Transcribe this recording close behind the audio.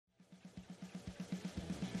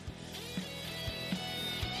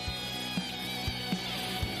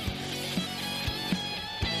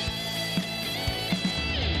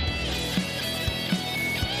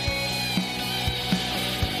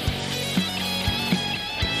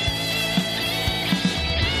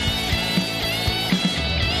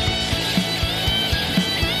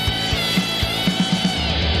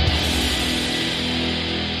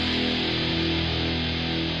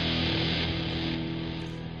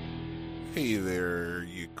Hey there,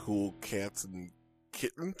 you cool cats and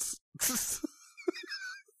kittens. Does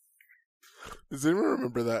anyone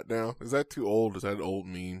remember that now? Is that too old? Is that an old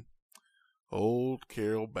meme? Old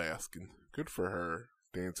Carol Baskin. Good for her.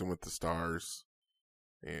 Dancing with the Stars.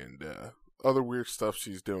 And other weird stuff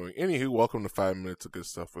she's doing. Anywho, welcome to 5 Minutes of Good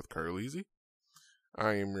Stuff with Carleezy.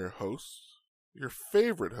 I am your host, your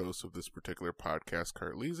favorite host of this particular podcast,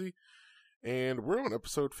 Carleezy. And we're on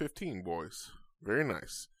episode 15, boys. Very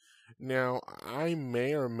nice. Now, I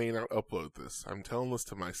may or may not upload this. I'm telling this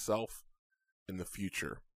to myself in the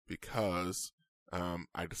future because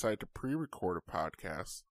I decided to pre-record a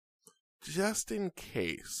podcast just in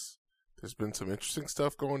case. There's been some interesting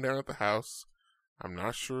stuff going down at the house. I'm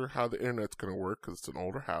not sure how the internet's going to work because it's an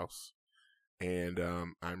older house. And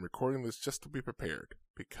I'm recording this just to be prepared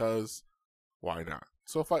because why not?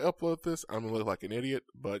 So if I upload this, I'm going to look like an idiot.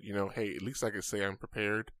 But, hey, at least I can say I'm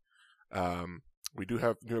prepared. We do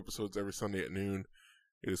have new episodes every Sunday at noon.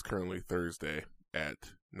 It is currently Thursday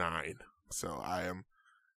at 9. So I am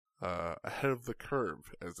ahead of the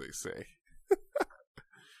curve, as they say.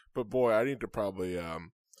 But boy, I need to probably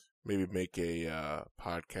maybe make a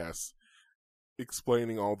podcast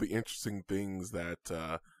explaining all the interesting things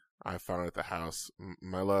that I found at the house.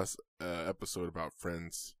 My last episode about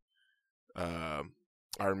friends are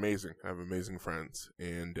amazing. I have amazing friends.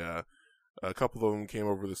 And a couple of them came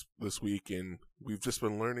over this week, and we've just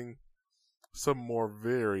been learning some more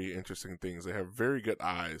very interesting things. They have very good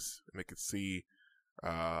eyes, and they can see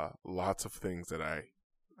lots of things that I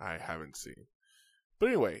haven't seen. But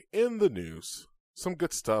anyway, in the news, some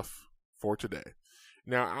good stuff for today.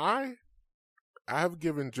 Now, I have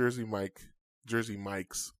given Jersey Mike's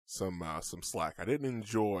some slack. I didn't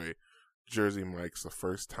enjoy Jersey Mike's the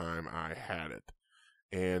first time I had it,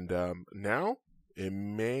 and now it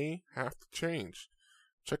may have to change.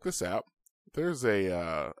 Check this out. There's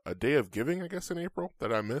a day of giving, I guess, in April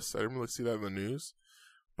that I missed. I didn't really see that in the news.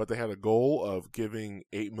 But they had a goal of giving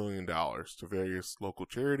 $8 million to various local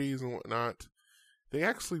charities and whatnot. They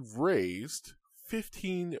actually raised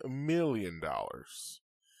 $15 million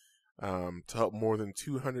to help more than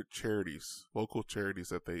 200 charities, local charities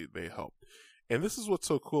that they helped. And this is what's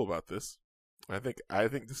so cool about this. I think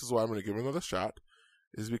this is why I'm going to give another shot.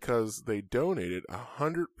 Is because they donated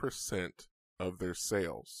 100% of their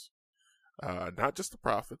sales. Not just the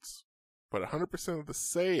profits, but 100% of the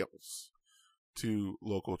sales to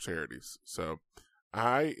local charities. So,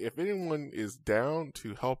 if anyone is down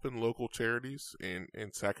to helping local charities and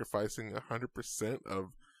sacrificing 100%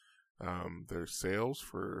 of their sales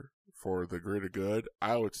for the greater good,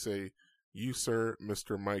 I would say you, sir,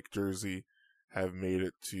 Mr. Mike Jersey, have made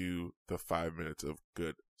it to the 5 Minutes of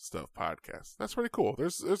Good Stuff podcast. That's pretty cool.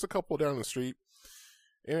 There's a couple down the street,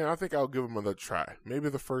 and I think I'll give them another try. Maybe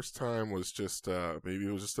the first time was just maybe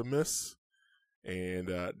it was just a miss, and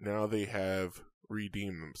now they have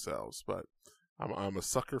redeemed themselves. But I'm a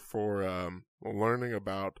sucker for learning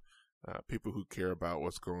about people who care about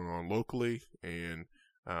what's going on locally, and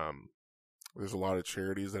there's a lot of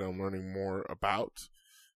charities that I'm learning more about.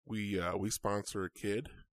 We sponsor a kid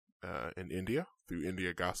in India through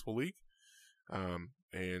India Gospel League.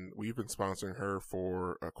 And we've been sponsoring her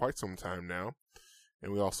for quite some time now.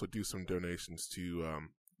 And we also do some donations to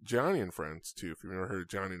Johnny and Friends, too. If you've never heard of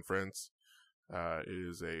Johnny and Friends, it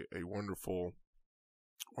is a wonderful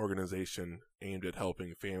organization aimed at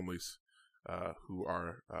helping families who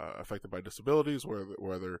are affected by disabilities,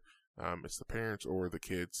 whether it's the parents or the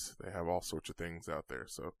kids. They have all sorts of things out there.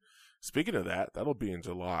 So speaking of that, that'll be in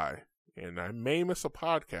July. And I may miss a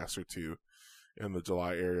podcast or two in the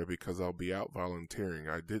July area because I'll be out volunteering.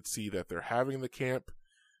 I did see that they're having the camp,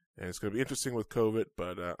 and it's going to be interesting with COVID,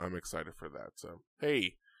 but I'm excited for that. So,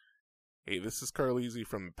 hey, this is Carleezy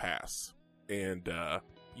from the past, and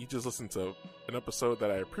you just listened to an episode that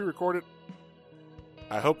I pre-recorded.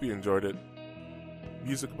 I hope you enjoyed it.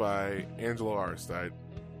 Music by Angelo Aristide.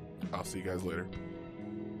 I'll see you guys later.